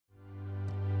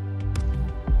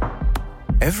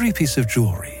Every piece of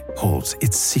jewelry holds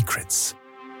its secrets.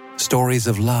 Stories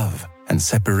of love and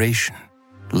separation,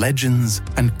 legends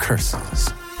and curses.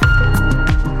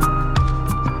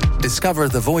 Discover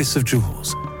The Voice of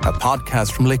Jewels, a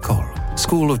podcast from L'École,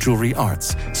 School of Jewelry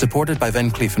Arts, supported by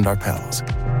Van Cleef & Arpels.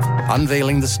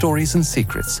 Unveiling the stories and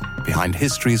secrets behind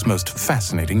history's most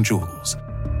fascinating jewels.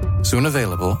 Soon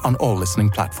available on all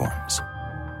listening platforms.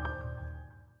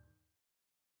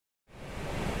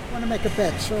 I want to make a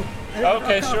bet, so...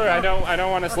 Okay, sure. I don't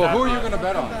want to stop. Well, who are you going to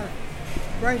bet on?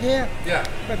 Right here? Yeah.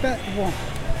 I bet one.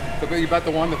 So you bet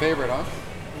the one, the favorite, huh?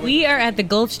 We are at the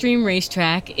Gulfstream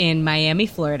Racetrack in Miami,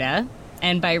 Florida.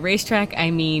 And by racetrack,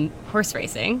 I mean horse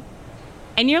racing.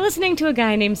 And you're listening to a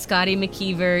guy named Scotty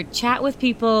McKeever chat with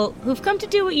people who've come to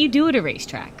do what you do at a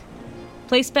racetrack.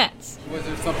 Place bets. Was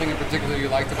there something in particular you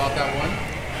liked about that one?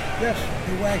 Yes,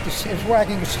 he's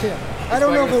wagging his tail. I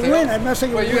don't know if it'll win. I'm not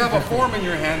saying it'll win. But you have a form in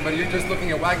your hand, but you're just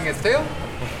looking at wagging its tail?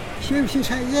 She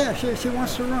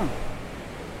wants to run.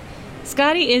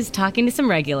 Scotty is talking to some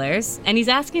regulars, and he's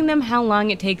asking them how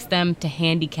long it takes them to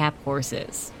handicap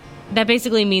horses. That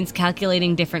basically means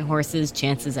calculating different horses'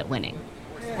 chances at winning.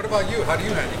 What about you? How do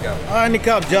you handicap? I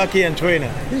handicap jockey and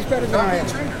trainer. He's better than I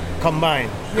am. Combined.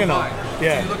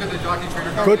 Yeah. So you look at the jockey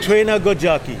trainer. Good trainer, good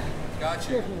jockey.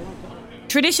 Gotcha.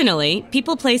 Traditionally,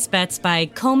 people place bets by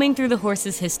combing through the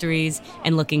horses' histories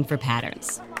and looking for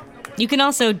patterns. You can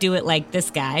also do it like this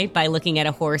guy by looking at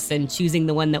a horse and choosing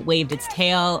the one that waved its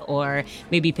tail, or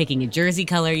maybe picking a jersey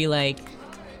color you like.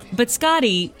 But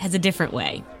Scotty has a different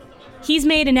way. He's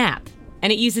made an app,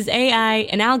 and it uses AI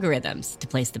and algorithms to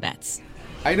place the bets.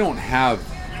 I don't have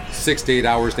 6 to 8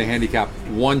 hours to handicap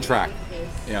one track.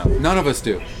 Yeah. None of us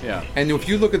do. Yeah. And if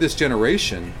you look at this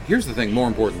generation, here's the thing, more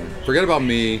important. Forget about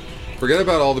me. Forget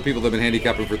about all the people that have been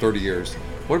handicapping for 30 years.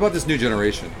 What about this new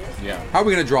generation? Yeah. How are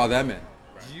we going to draw them in?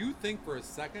 Do you think for a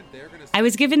second they're going to... I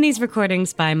was given these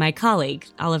recordings by my colleague,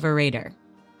 Oliver Rader.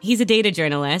 He's a data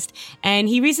journalist, and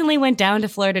he recently went down to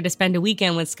Florida to spend a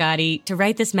weekend with Scotty to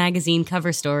write this magazine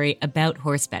cover story about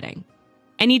horse betting.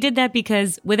 And he did that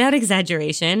because, without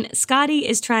exaggeration, Scotty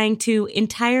is trying to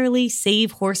entirely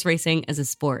save horse racing as a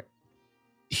sport.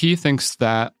 He thinks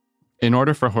that in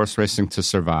order for horse racing to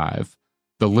survive,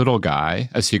 the little guy,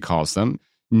 as he calls them,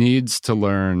 needs to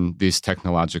learn these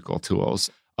technological tools.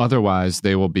 Otherwise,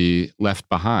 they will be left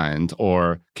behind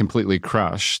or completely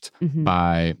crushed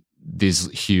by these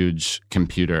huge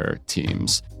computer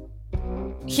teams.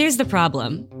 Here's the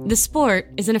problem. The sport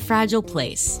is in a fragile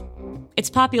place.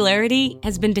 Its popularity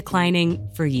has been declining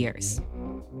for years.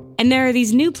 And there are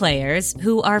these new players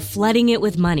who are flooding it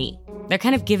with money. They're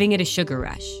kind of giving it a sugar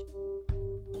rush.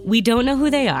 We don't know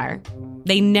who they are.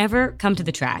 They never come to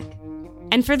the track.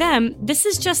 And for them, this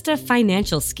is just a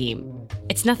financial scheme.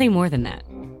 It's nothing more than that.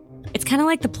 It's kind of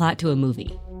like the plot to a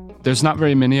movie. There's not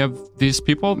very many of these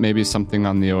people, maybe something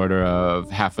on the order of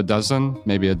half a dozen,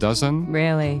 maybe a dozen.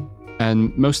 Really?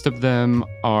 And most of them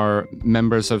are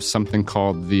members of something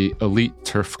called the Elite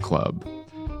Turf Club.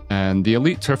 And the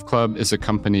Elite Turf Club is a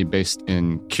company based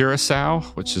in Curacao,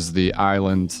 which is the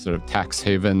island sort of tax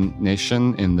haven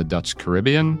nation in the Dutch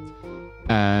Caribbean.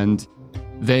 And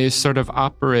they sort of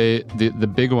operate, the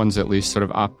big ones at least, sort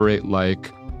of operate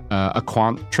like a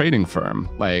quant trading firm.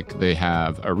 Like they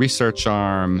have a research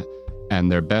arm,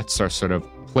 and their bets are sort of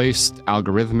placed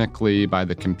algorithmically by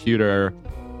the computer.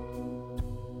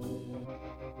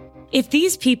 If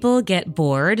these people get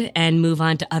bored and move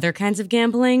on to other kinds of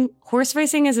gambling, horse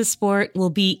racing as a sport will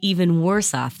be even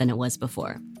worse off than it was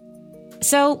before.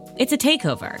 So it's a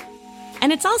takeover.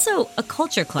 And it's also a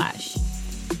culture clash.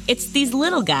 It's these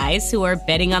little guys who are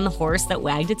betting on the horse that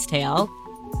wagged its tail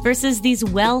versus these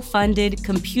well-funded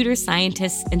computer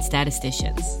scientists and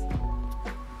statisticians.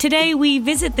 Today, we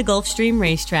visit the Gulfstream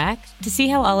Racetrack to see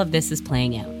how all of this is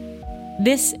playing out.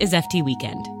 This is FT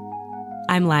Weekend.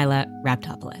 I'm Lila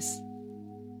Raptopoulos.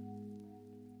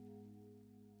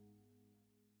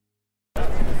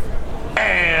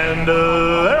 And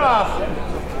they're off.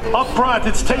 Up front,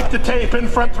 it's tape to tape. In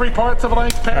front, 3 parts of a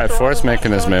length. All right, Forrest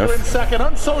making his move. In second,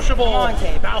 Unsociable.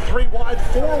 Now 3 wide,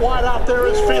 4 wide out there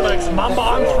is Felix. Mamba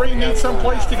on 3 needs some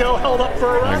place to go. Held up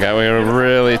for a run. Okay, we have a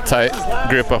really tight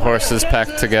group of horses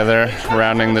packed together,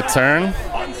 rounding the turn.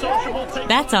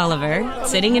 That's Oliver,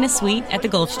 sitting in a suite at the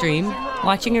Gulfstream,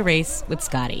 watching a race with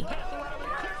Scotty.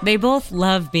 They both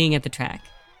love being at the track.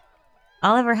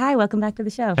 Oliver, hi, welcome back to the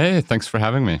show. Hey, thanks for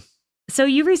having me. So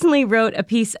you recently wrote a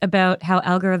piece about how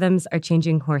algorithms are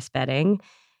changing horse betting.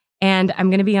 And I'm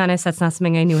going to be honest, that's not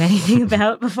something I knew anything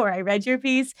about before I read your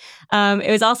piece.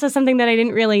 It was also something that I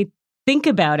didn't really think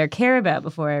about or care about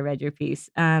before I read your piece.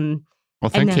 Well,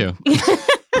 thank you.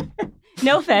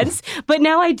 No offense, but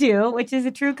now I do, which is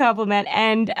a true compliment.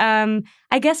 And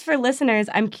I guess for listeners,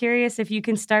 I'm curious if you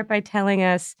can start by telling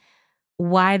us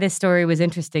why this story was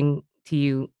interesting to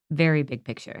you, very big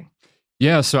picture.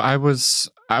 Yeah, so I was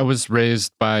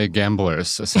raised by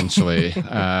gamblers, essentially.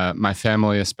 My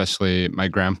family, especially my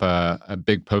grandpa,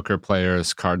 big poker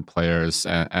players, card players,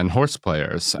 and horse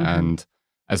players. Mm-hmm. And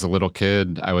as a little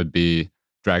kid, I would be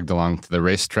dragged along to the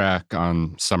racetrack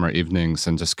on summer evenings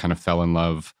and just kind of fell in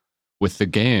love with the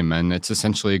game. And it's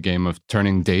essentially a game of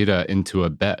turning data into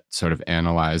a bet, sort of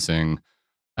analyzing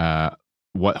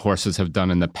what horses have done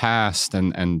in the past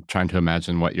and trying to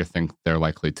imagine what you think they're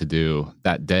likely to do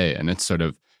that day. And it's sort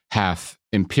of half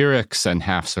empirics and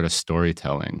half sort of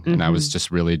storytelling. Mm-hmm. And I was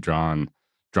just really drawn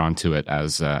to it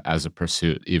as a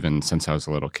pursuit, even since I was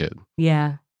a little kid.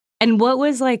 Yeah. And what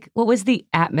was the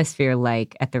atmosphere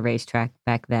like at the racetrack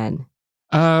back then?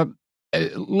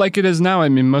 Like it is now. I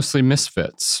mean, mostly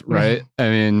misfits, right? I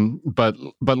mean, but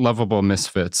lovable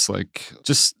misfits. Like,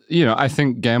 just, I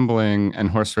think gambling and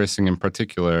horse racing in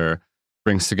particular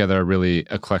brings together a really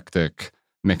eclectic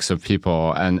mix of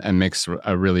people and makes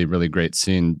a really, really great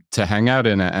scene to hang out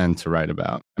in and to write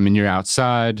about. I mean, you're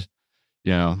outside,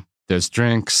 there's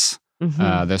drinks,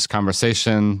 mm-hmm. There's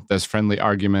conversation, there's friendly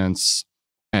arguments,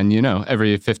 and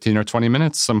every 15 or 20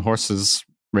 minutes, some horses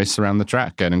race around the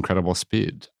track at incredible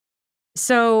speed.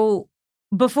 So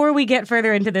before we get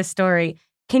further into this story,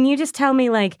 can you just tell me,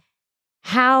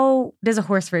 how does a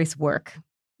horse race work?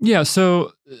 Yeah,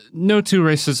 so no two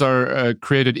races are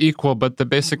created equal, but the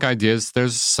basic idea is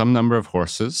there's some number of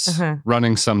horses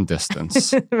running some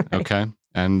distance, right. Okay?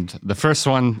 And the first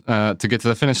one to get to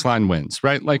the finish line wins,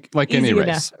 right? Like Easy any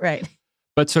race. Enough, right.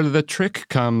 But sort of the trick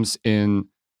comes in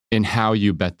how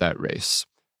you bet that race.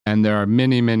 And there are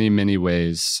many, many, many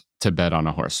ways to bet on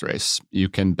a horse race. You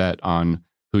can bet on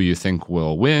who you think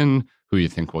will win, who you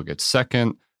think will get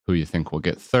second, who you think will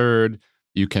get third.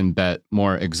 You can bet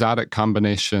more exotic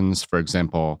combinations. For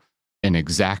example, an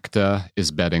exacta is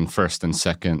betting first and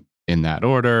second in that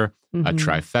order. Mm-hmm. A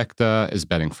trifecta is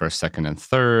betting first, second, and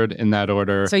third in that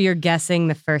order. So you're guessing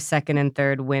the first, second, and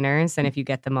third winners, and if you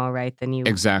get them all right, then you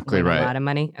exactly win right. a lot of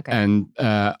money. Okay. And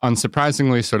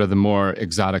unsurprisingly, sort of the more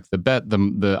exotic the bet, the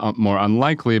more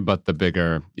unlikely, but the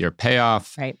bigger your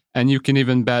payoff. Right. And you can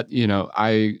even bet,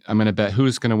 I'm going to bet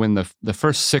who's going to win the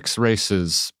first 6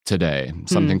 races today,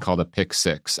 something called a pick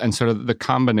 6. And sort of the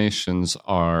combinations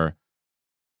are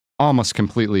almost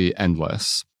completely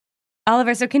endless.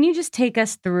 Oliver, so can you just take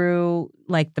us through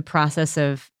the process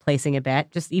of placing a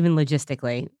bet, just even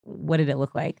logistically? What did it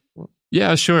look like?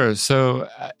 Yeah, sure. So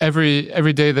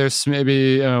every day there's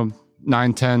maybe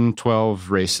 9, 10,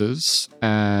 12 races,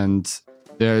 and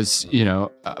there's,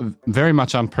 very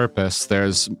much on purpose,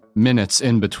 there's minutes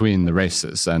in between the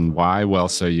races. And why? Well,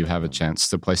 so you have a chance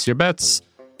to place your bets.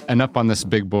 And up on this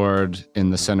big board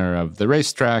in the center of the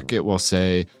racetrack, it will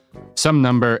say some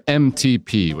number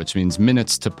MTP, which means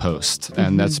minutes to post. Mm-hmm.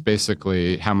 And that's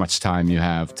basically how much time you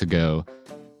have to go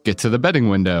get to the betting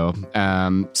window.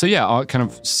 So yeah, all kind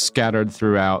of scattered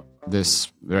throughout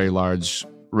this very large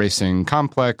racing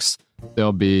complex,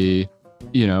 there'll be,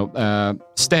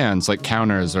 stands like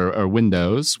counters or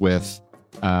windows with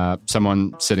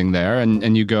someone sitting there,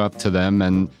 and you go up to them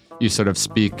and you sort of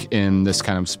speak in this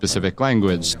kind of specific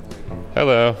language.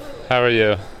 Hello, how are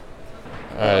you?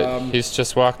 He's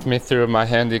just walked me through my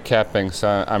handicapping,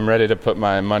 so I'm ready to put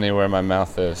my money where my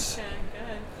mouth is.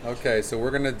 Okay, so we're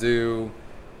going to do,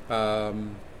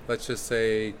 let's just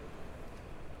say,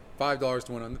 $5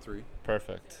 to win on the 3.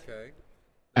 Perfect. Okay.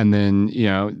 And then,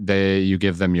 you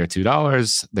give them your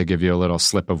 $2. They give you a little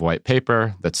slip of white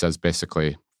paper that says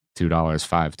basically $2,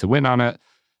 5 to win on it.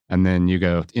 And then you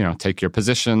go, take your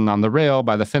position on the rail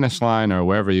by the finish line or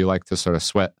wherever you like to sort of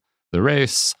sweat the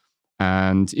race.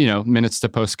 And, minutes to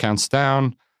post counts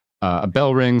down, a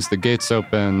bell rings, the gates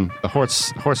open, the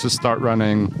horses start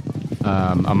running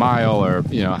a mile or,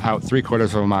 3/4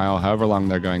 of a mile, however long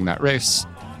they're going that race.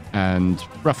 And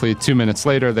roughly 2 minutes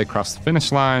later, they cross the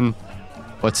finish line.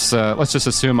 Let's just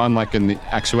assume, unlike in the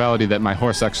actuality, that my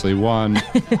horse actually won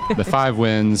the 5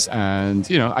 wins. And,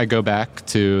 I go back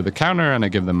to the counter and I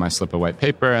give them my slip of white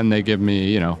paper and they give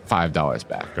me, $5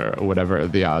 back or whatever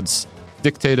the odds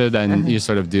dictated. And you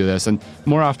sort of do this. And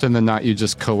more often than not, you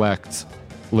just collect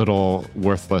little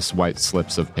worthless white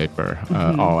slips of paper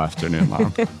all afternoon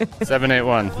long.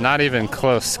 781. Not even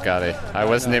close, Scotty. I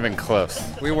wasn't even close.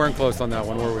 We weren't close on that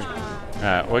one, were we? All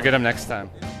right, we'll get him next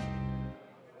time.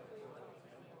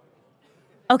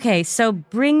 Okay, so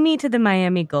bring me to the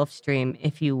Miami Gulfstream,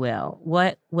 if you will.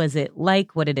 What was it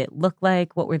like? What did it look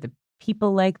like? What were the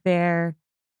people like there?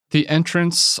 The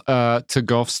entrance to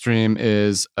Gulfstream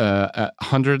is a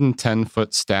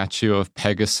 110-foot statue of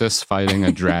Pegasus fighting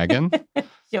a dragon.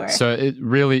 Sure. So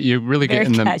you really get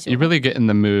in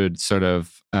the mood sort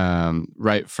of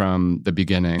right from the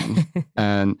beginning.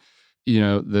 And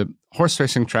the horse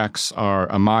racing tracks are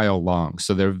a mile long,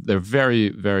 so they're very,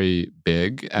 very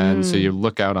big. And so you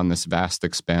look out on this vast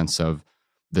expanse of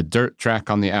the dirt track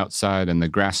on the outside and the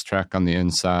grass track on the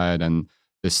inside, and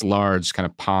this large kind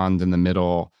of pond in the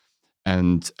middle.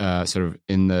 And sort of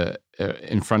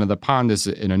in front of the pond is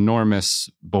an enormous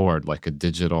board, like a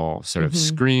digital sort of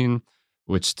screen,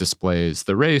 which displays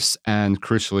the race and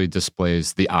crucially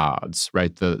displays the odds,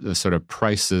 right? The sort of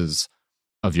prices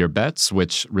of your bets,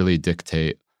 which really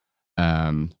dictate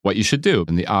what you should do.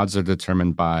 And the odds are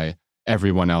determined by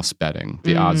everyone else betting.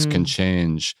 The odds can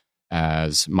change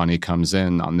as money comes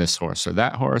in on this horse or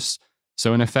that horse.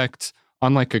 So in effect,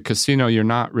 unlike a casino, you're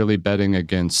not really betting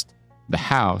against the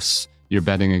house. You're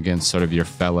betting against sort of your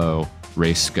fellow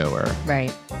race goer.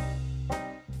 Right.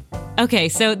 Okay,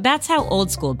 so that's how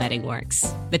old school betting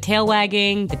works. The tail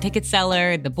wagging, the ticket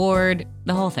seller, the board,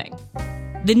 the whole thing.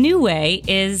 The new way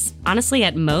is, honestly,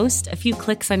 at most, a few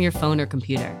clicks on your phone or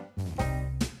computer.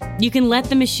 You can let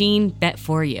the machine bet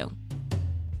for you.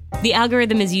 The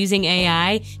algorithm is using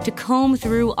AI to comb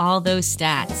through all those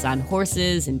stats on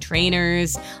horses and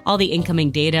trainers, all the incoming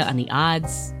data on the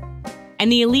odds.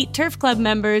 And the Elite Turf Club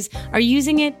members are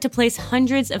using it to place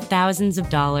hundreds of thousands of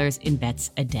dollars in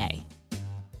bets a day.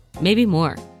 Maybe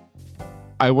more.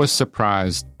 I was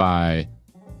surprised by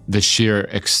the sheer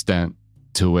extent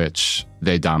to which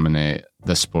they dominate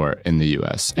the sport in the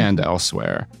US and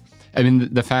elsewhere. I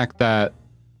mean, the fact that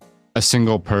a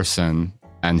single person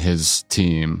and his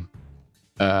team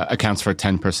accounts for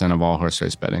 10% of all horse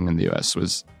race betting in the US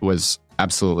was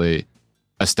absolutely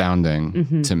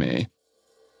astounding to me.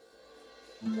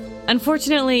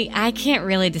 Unfortunately, I can't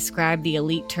really describe the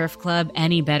Elite Turf Club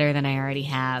any better than I already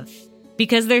have.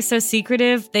 Because they're so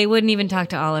secretive, they wouldn't even talk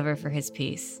to Oliver for his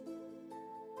piece.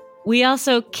 We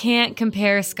also can't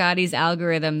compare Scotty's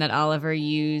algorithm that Oliver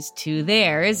used to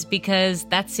theirs because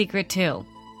that's secret too.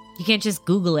 You can't just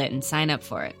Google it and sign up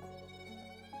for it.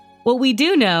 What we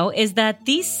do know is that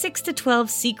these 6 to 12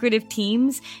 secretive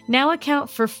teams now account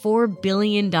for $4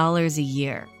 billion a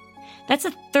year. That's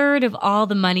a third of all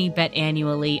the money bet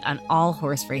annually on all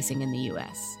horse racing in the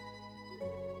U.S.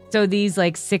 So these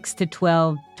 6 to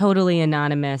 12 totally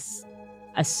anonymous,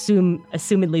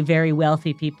 assumedly very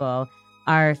wealthy people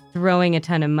are throwing a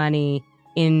ton of money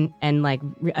in and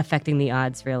affecting the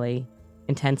odds really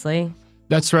intensely.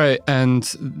 That's right. And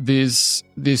these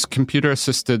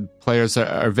computer-assisted players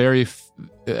are very,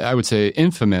 I would say,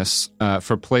 infamous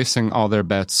for placing all their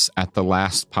bets at the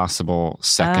last possible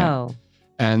second. Oh.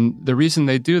 And the reason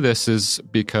they do this is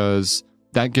because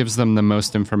that gives them the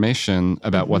most information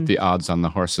about what the odds on the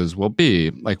horses will be.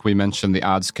 Like we mentioned, the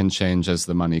odds can change as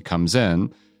the money comes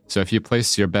in. So if you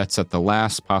place your bets at the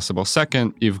last possible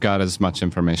second, you've got as much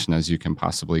information as you can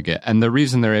possibly get. And the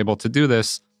reason they're able to do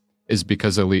this is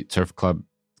because Elite Turf Club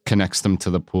connects them to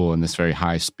the pool in this very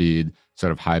high-speed,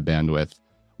 sort of high-bandwidth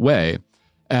way.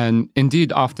 And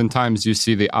indeed, oftentimes you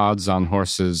see the odds on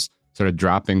horses sort of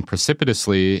dropping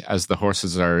precipitously as the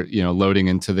horses are, loading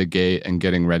into the gate and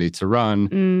getting ready to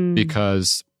run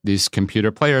because these computer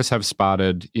players have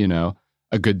spotted,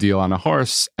 a good deal on a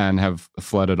horse and have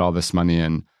flooded all this money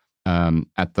in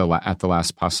at the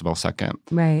last possible second.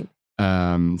 Right.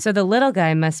 So the little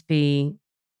guy must be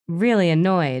really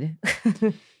annoyed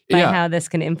by how this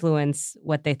can influence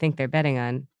what they think they're betting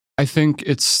on. I think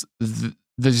it's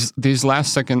these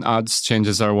last second odds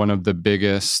changes are one of the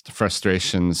biggest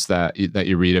frustrations that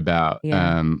you read about.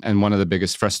 Yeah. And one of the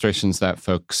biggest frustrations that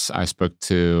folks I spoke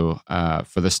to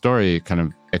for the story kind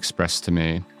of expressed to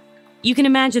me. You can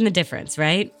imagine the difference,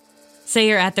 right? Say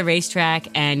you're at the racetrack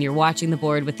and you're watching the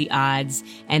board with the odds,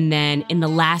 and then in the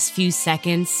last few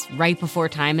seconds, right before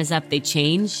time is up, they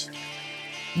change.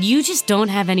 You just don't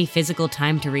have any physical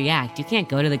time to react. You can't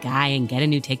go to the guy and get a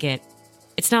new ticket.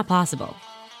 It's not possible.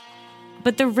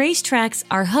 But the racetracks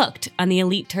are hooked on the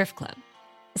Elite Turf Club.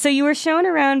 So you were shown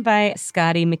around by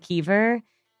Scotty McKeever.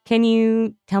 Can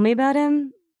you tell me about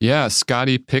him? Yeah,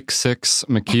 Scotty Pick Six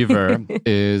McKeever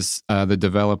is the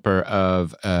developer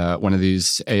of one of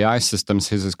these AI systems.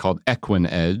 His is called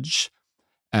EquinEdge.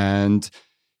 And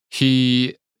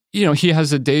he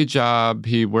has a day job.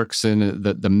 He works in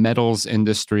the metals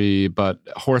industry, but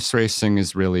horse racing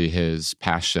is really his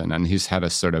passion. And he's had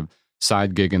a sort of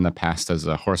side gig in the past as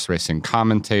a horse racing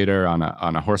commentator on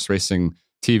a horse racing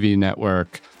TV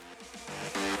network.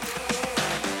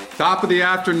 Top of the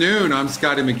afternoon. I'm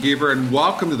Scotty McKeever, and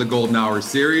welcome to the Golden Hour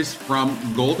series from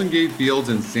Golden Gate Fields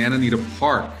in Santa Anita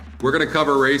Park. We're going to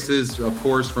cover races, of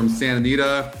course, from Santa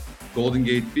Anita, Golden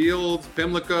Gate Fields,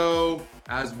 Pimlico,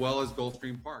 as well as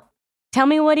Gulfstream Park. Tell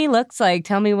me what he looks like.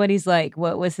 Tell me what he's like.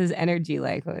 What was his energy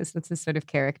like? What's his sort of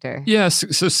character? Yes.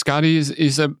 So Scotty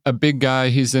he's a big guy.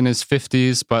 He's in his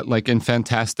 50s, but like in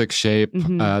fantastic shape,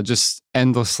 just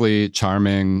endlessly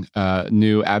charming,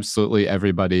 knew absolutely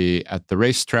everybody at the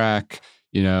racetrack.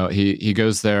 You know, he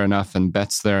goes there enough and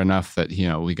bets there enough that, you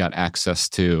know, we got access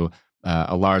to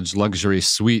a large luxury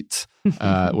suite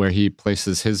where he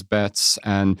places his bets.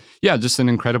 And yeah, just an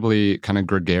incredibly kind of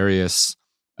gregarious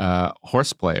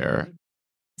horse player.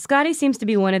 Scotty seems to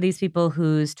be one of these people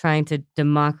who's trying to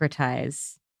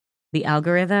democratize the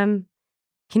algorithm.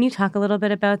 Can you talk a little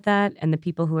bit about that and the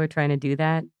people who are trying to do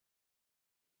that?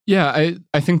 Yeah,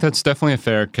 I think that's definitely a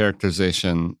fair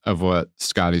characterization of what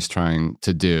Scotty's trying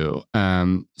to do.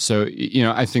 So, you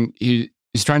know, I think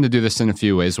he's trying to do this in a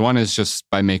few ways. One is just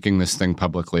by making this thing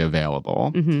publicly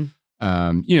available. You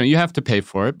know, you have to pay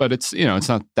for it, but it's, you know, it's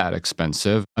not that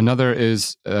expensive. Another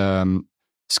is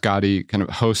Scotty kind of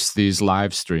hosts these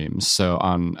live streams. So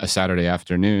on a Saturday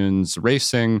afternoon's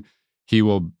racing, he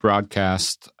will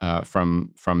broadcast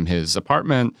from his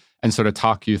apartment and sort of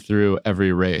talk you through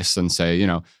every race and say, you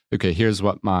know, okay, here's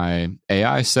what my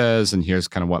AI says, and here's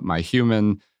kind of what my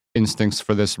human instincts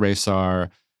for this race are,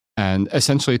 and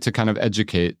essentially to kind of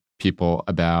educate people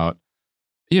about,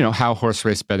 you know, how horse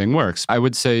race betting works. I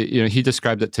would say, you know, he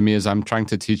described it to me as I'm trying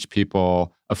to teach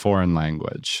people a foreign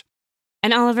language.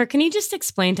 And Oliver, can you just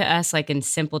explain to us, like in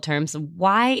simple terms,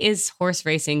 why is horse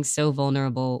racing so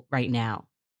vulnerable right now?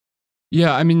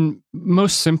 Yeah, I mean,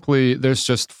 most simply, there's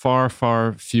just far,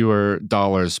 far fewer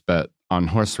dollars bet on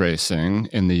horse racing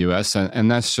in the US, and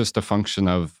that's just a function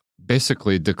of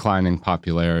basically declining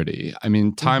popularity. I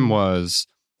mean, time was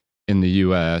in the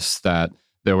US that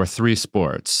there were three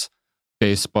sports: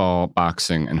 baseball,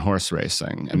 boxing, and horse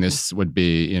racing. And this would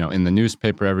be, you know, in the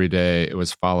newspaper every day. It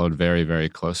was followed very, very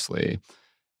closely.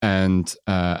 And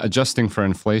adjusting for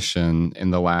inflation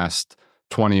in the last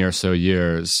 20 or so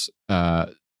years,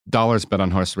 dollars bet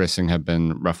on horse racing have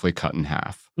been roughly cut in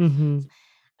half.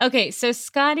 Okay, so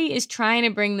Scotty is trying to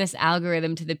bring this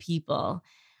algorithm to the people.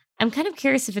 I'm kind of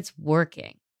curious if it's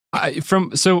working. I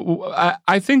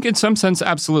think in some sense,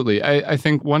 absolutely. I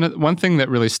think one thing that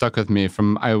really stuck with me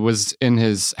I was in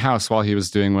his house while he was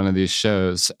doing one of these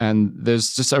shows, and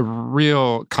there's just a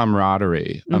real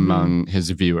camaraderie among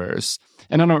his viewers.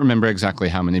 And I don't remember exactly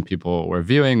how many people were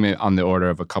viewing, on the order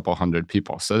of a couple hundred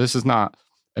people. So this is not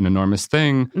an enormous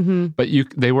thing, but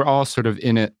they were all sort of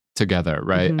in it together,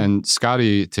 right? And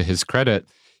Scotty, to his credit,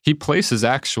 he places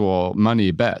actual money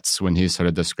bets when he's sort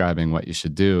of describing what you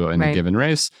should do in a given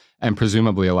race. And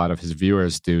presumably a lot of his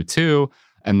viewers do too.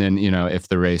 And then, you know, if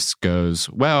the race goes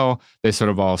well, they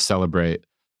sort of all celebrate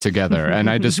together. And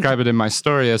I describe it in my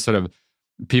story as sort of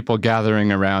people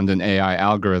gathering around an AI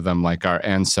algorithm like our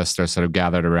ancestors sort of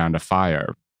gathered around a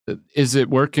fire. Is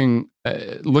it working?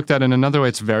 Looked at in another way,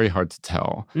 it's very hard to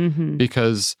tell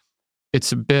because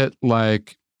it's a bit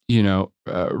like, you know,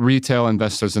 retail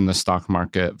investors in the stock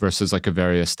market versus like a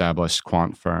very established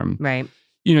quant firm. Right.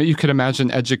 You know, you could imagine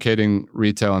educating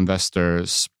retail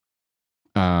investors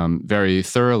very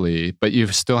thoroughly, but you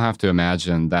still have to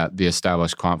imagine that the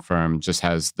established quant firm just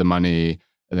has the money,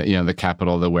 you know, the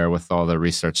capital, the wherewithal, the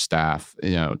research staff,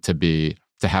 you know, to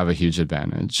have a huge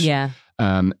advantage. Yeah.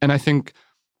 And I think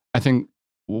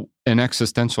an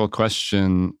existential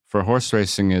question for horse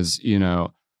racing is, you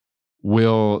know,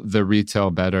 will the retail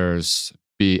bettors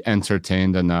be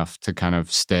entertained enough to kind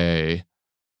of stay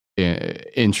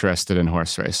interested in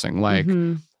horse racing? Like,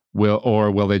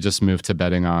 will they just move to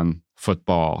betting on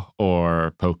football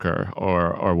or poker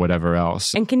or whatever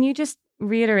else? And can you just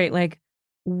reiterate, like,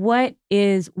 what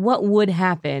would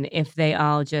happen if they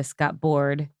all just got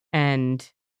bored and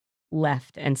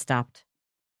left and stopped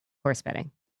horse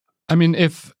betting? I mean,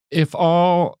 if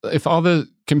all the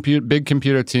big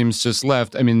computer teams just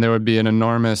left, I mean, there would be an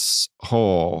enormous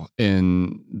hole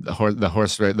in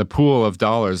the pool of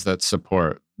dollars that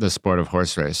support the sport of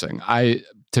horse racing.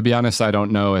 To be honest, I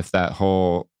don't know if that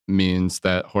hole means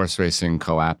that horse racing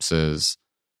collapses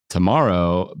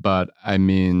tomorrow, but I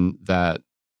mean that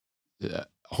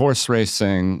horse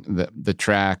racing, the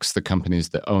tracks, the companies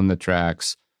that own the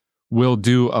tracks will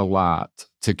do a lot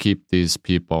to keep these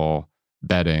people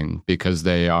betting because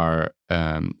they are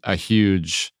a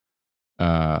huge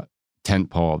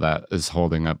tentpole that is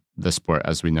holding up the sport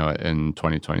as we know it in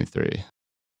 2023.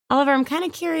 Oliver, I'm kind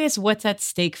of curious what's at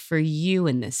stake for you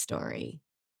in this story.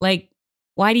 Like,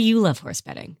 why do you love horse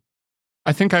betting?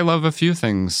 I think I love a few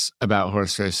things about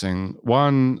horse racing.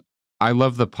 One, I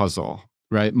love the puzzle,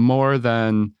 right? More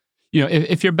than,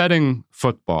 if you're betting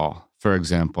football, for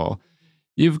example,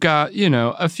 you've got,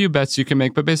 a few bets you can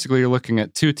make, but basically you're looking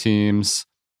at two teams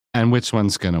and which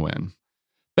one's going to win.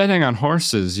 Betting on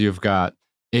horses, you've got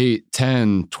 8,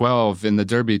 10, 12, in the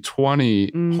Derby,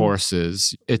 20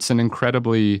 horses. It's an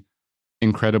incredibly,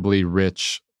 incredibly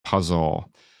rich puzzle.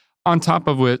 On top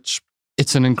of which,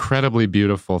 it's an incredibly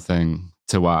beautiful thing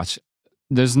to watch.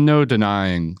 There's no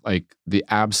denying the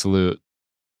absolute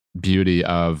beauty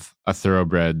of a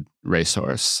thoroughbred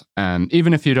racehorse. And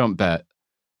even if you don't bet,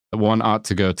 one ought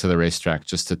to go to the racetrack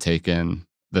just to take in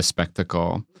the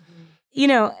spectacle.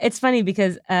 It's funny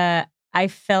because I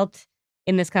felt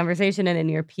in this conversation and in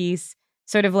your piece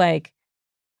sort of like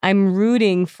I'm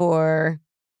rooting for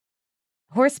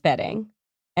horse betting,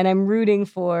 and I'm rooting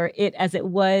for it as it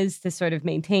was to sort of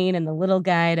maintain and the little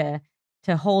guy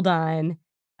to hold on.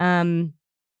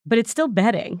 But it's still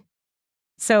betting.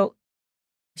 So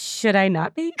should I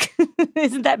not be?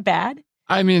 Isn't that bad?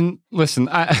 I mean, listen,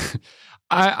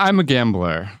 I'm a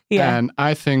gambler, and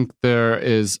I think there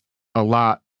is a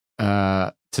lot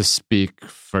to speak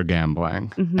for gambling.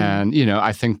 Mm-hmm. And,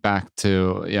 I think back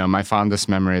to, my fondest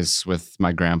memories with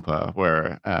my grandpa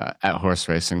were at horse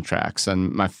racing tracks,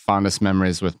 and my fondest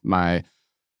memories with my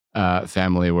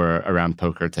family were around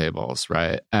poker tables,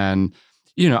 right? And,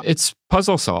 it's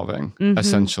puzzle solving,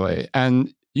 essentially.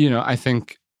 And, I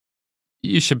think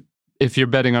you should, if you're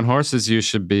betting on horses, you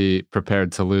should be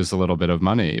prepared to lose a little bit of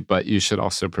money, but you should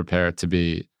also prepare to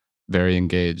be very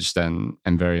engaged and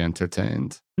very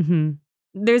entertained. Mm-hmm.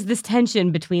 There's this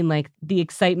tension between the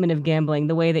excitement of gambling,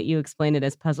 the way that you explain it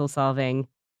as puzzle solving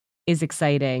is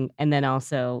exciting, and then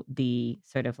also the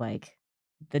sort of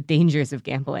the dangers of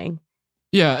gambling.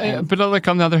 Yeah, but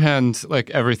on the other hand,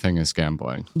 everything is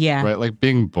gambling. Yeah. Right?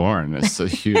 Being born is a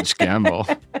huge gamble.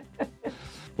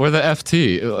 Or the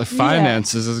FT,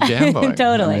 finances is gambling.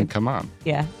 Totally. I mean, come on.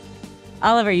 Yeah.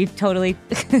 Oliver, you've totally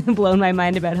blown my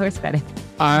mind about horse betting.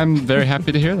 I'm very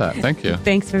happy to hear that. Thank you.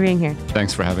 Thanks for being here.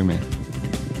 Thanks for having me.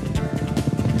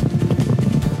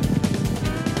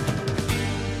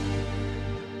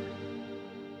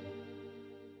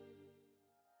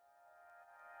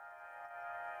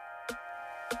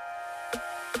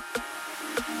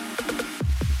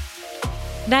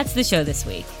 That's the show this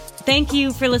week. Thank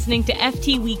you for listening to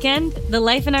FT Weekend, the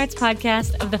life and arts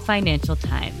podcast of the Financial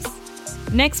Times.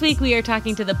 Next week, we are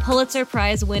talking to the Pulitzer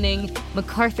Prize-winning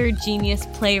MacArthur genius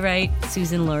playwright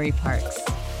Susan Laurie Parks.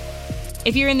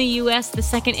 If you're in the U.S., the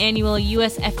second annual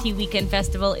U.S. FT Weekend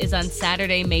Festival is on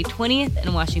Saturday, May 20th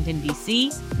in Washington,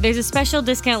 D.C. There's a special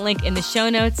discount link in the show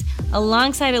notes,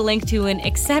 alongside a link to an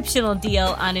exceptional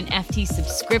deal on an FT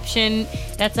subscription.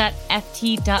 That's at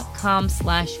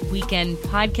ft.com/weekend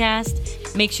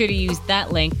podcast. Make sure to use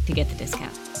that link to get the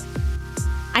discount.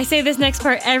 I say this next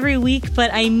part every week, but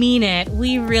I mean it.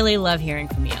 We really love hearing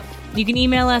from you. You can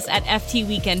email us at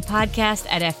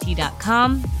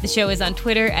ftweekendpodcast@ft.com. The show is on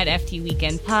Twitter at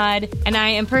ftweekendpod, and I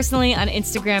am personally on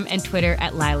Instagram and Twitter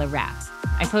at Lila Rapp.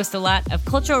 I post a lot of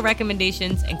cultural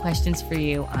recommendations and questions for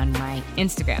you on my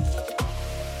Instagram.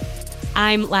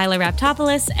 I'm Lila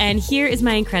Raptopoulos, and here is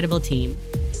my incredible team.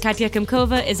 Katya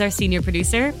Kumkova is our senior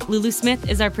producer. Lulu Smith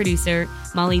is our producer.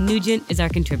 Molly Nugent is our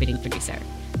contributing producer.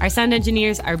 Our sound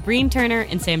engineers are Breen Turner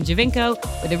and Sam Javinko,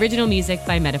 with original music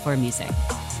by Metaphor Music.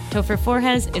 Topher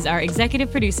Forhes is our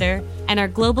executive producer, and our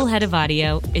global head of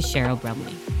audio is Cheryl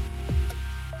Brumley.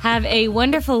 Have a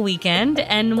wonderful weekend,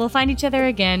 and we'll find each other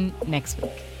again next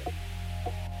week.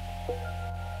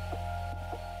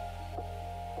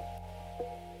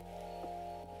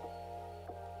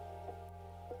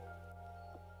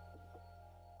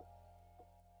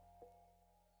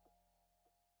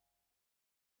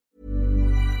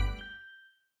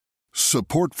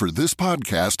 Support for this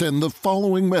podcast and the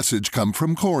following message come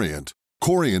from Corient.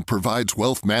 Corient provides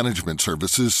wealth management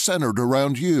services centered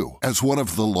around you. As one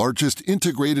of the largest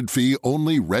integrated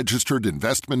fee-only registered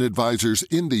investment advisors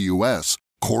in the U.S.,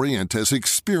 Corient has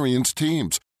experienced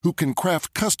teams who can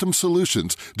craft custom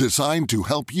solutions designed to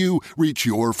help you reach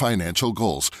your financial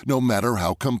goals, no matter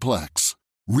how complex.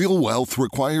 Real wealth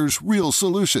requires real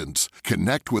solutions.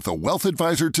 Connect with a wealth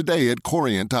advisor today at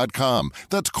Corient.com.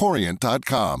 That's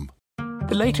Corient.com.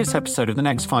 The latest episode of the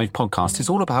Next 5 podcast is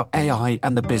all about AI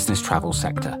and the business travel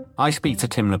sector. I speak to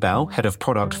Tim LaBelle, Head of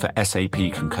Product for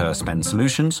SAP Concur Spend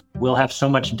Solutions. We'll have so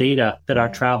much data that our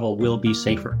travel will be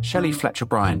safer. Shelley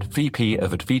Fletcher-Bryant, VP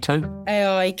of Advito.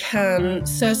 AI can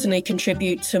certainly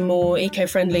contribute to more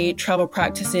eco-friendly travel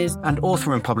practices. And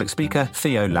author and public speaker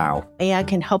Theo Lau. AI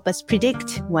can help us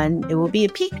predict when it will be a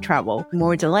peak travel,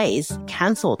 more delays,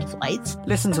 cancelled flights.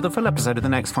 Listen to the full episode of the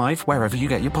Next 5 wherever you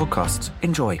get your podcasts.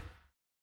 Enjoy.